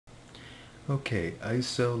Okay,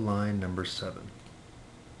 Isoline number 7.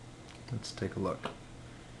 Let's take a look.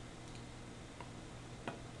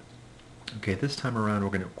 Okay, this time around we're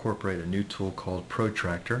going to incorporate a new tool called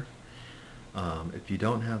Protractor. If you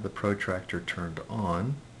don't have the Protractor turned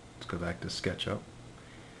on, let's go back to SketchUp.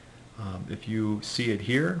 If you see it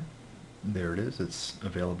here, there it is, it's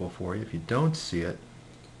available for you. If you don't see it,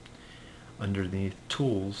 underneath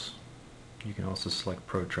Tools, you can also select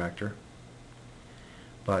Protractor.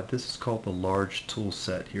 But this is called the large tool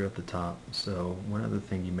set here at the top. So one other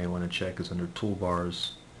thing you may want to check is under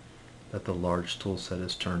toolbars that the large tool set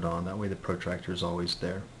is turned on. That way the protractor is always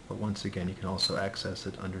there. But once again, you can also access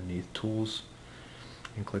it underneath Tools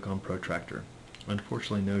and click on Protractor.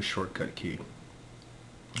 Unfortunately, no shortcut key.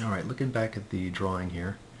 Alright, looking back at the drawing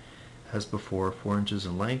here, as before, 4 inches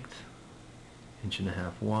in length, 1.5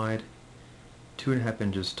 inches wide, 2.5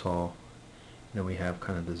 inches tall, and then we have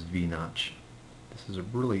kind of this V-notch. This is a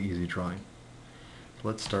really easy drawing. So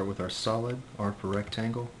let's start with our solid, R for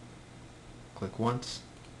rectangle. Click once,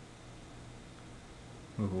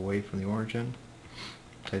 move away from the origin,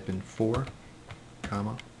 type in 4,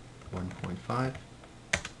 comma, 1.5,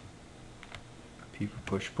 P for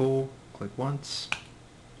push-pull, click once,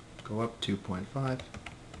 go up 2.5.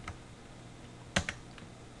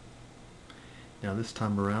 Now this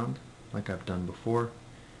time around, like I've done before,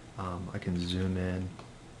 I can zoom in.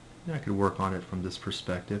 I could work on it from this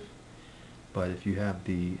perspective, but if you have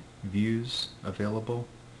the views available,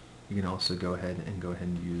 you can also go ahead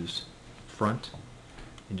and use front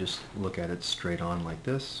and just look at it straight on like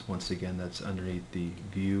this. Once again, that's underneath the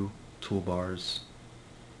view, toolbars,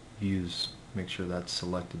 views. Make sure that's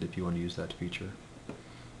selected if you want to use that feature.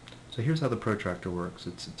 So here's how the protractor works.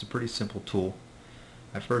 It's a pretty simple tool.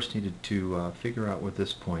 I first needed to figure out what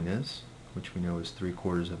this point is, which we know is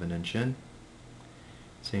 3/4 of an inch in.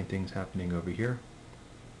 Same thing's happening over here.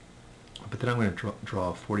 But then I'm going to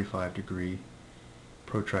draw a 45-degree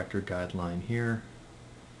protractor guideline here,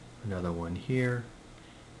 another one here.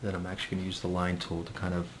 Then I'm actually going to use the line tool to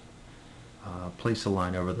kind of place a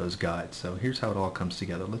line over those guides. So here's how it all comes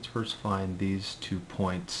together. Let's first find these 2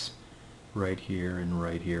 points right here and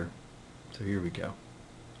right here. So here we go.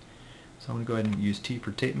 So I'm going to go ahead and use T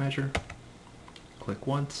for tape measure. Click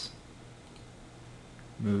once,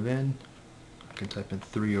 move in. I can type in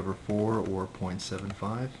 3/4 or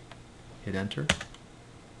 0.75, hit enter,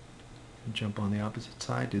 and jump on the opposite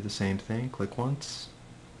side, do the same thing, click once,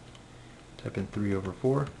 type in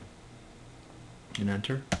 3/4, and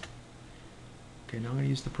enter. Okay, now I'm going to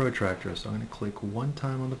use the protractor, so I'm going to click one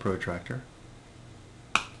time on the protractor.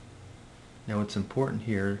 Now what's important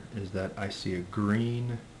here is that I see a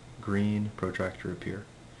green protractor appear.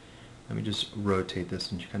 Let me just rotate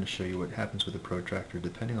this and kind of show you what happens with the protractor.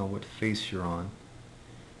 Depending on what face you're on,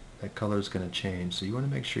 that color is going to change. So you want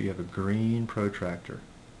to make sure you have a green protractor.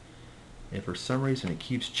 If for some reason it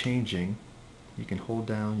keeps changing, you can hold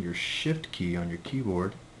down your Shift key on your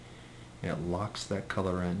keyboard and it locks that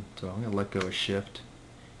color in. So I'm going to let go of Shift.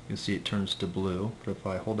 You'll see it turns to blue, but if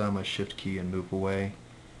I hold down my Shift key and move away,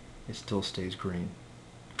 it still stays green.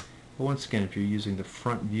 But once again, if you're using the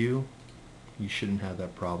front view, you shouldn't have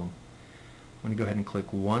that problem. I'm going to go ahead and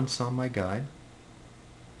click once on my guide.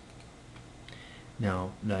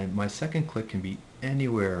 Now my second click can be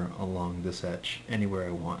anywhere along this edge, anywhere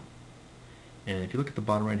I want. And if you look at the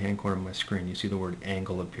bottom right hand corner of my screen, you see the word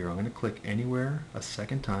angle appear. I'm going to click anywhere a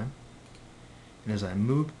second time. And as I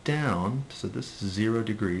move down, so this is 0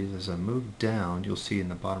 degrees, as I move down, you'll see in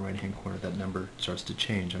the bottom right hand corner that number starts to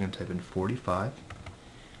change. I'm going to type in 45.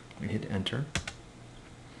 I'm going to hit enter.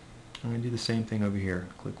 I'm going to do the same thing over here.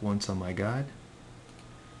 Click once on my guide.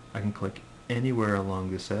 I can click anywhere along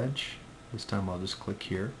this edge. This time I'll just click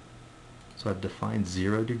here. So I've defined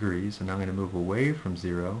 0 degrees, and now I'm going to move away from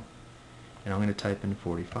 0, and I'm going to type in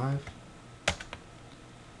 45. I'm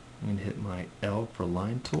going to hit my L for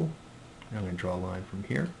line tool, and I'm going to draw a line from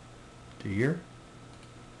here to here,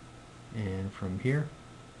 and from here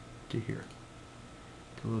to here.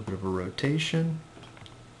 Do a little bit of a rotation.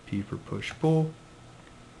 P for push-pull.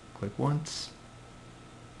 Click once.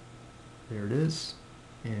 There it is.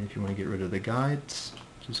 And if you want to get rid of the guides,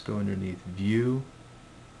 just go underneath View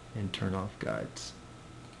and turn off guides.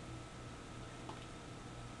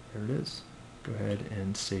 There it is. Go ahead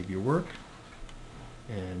and save your work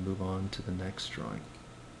and move on to the next drawing.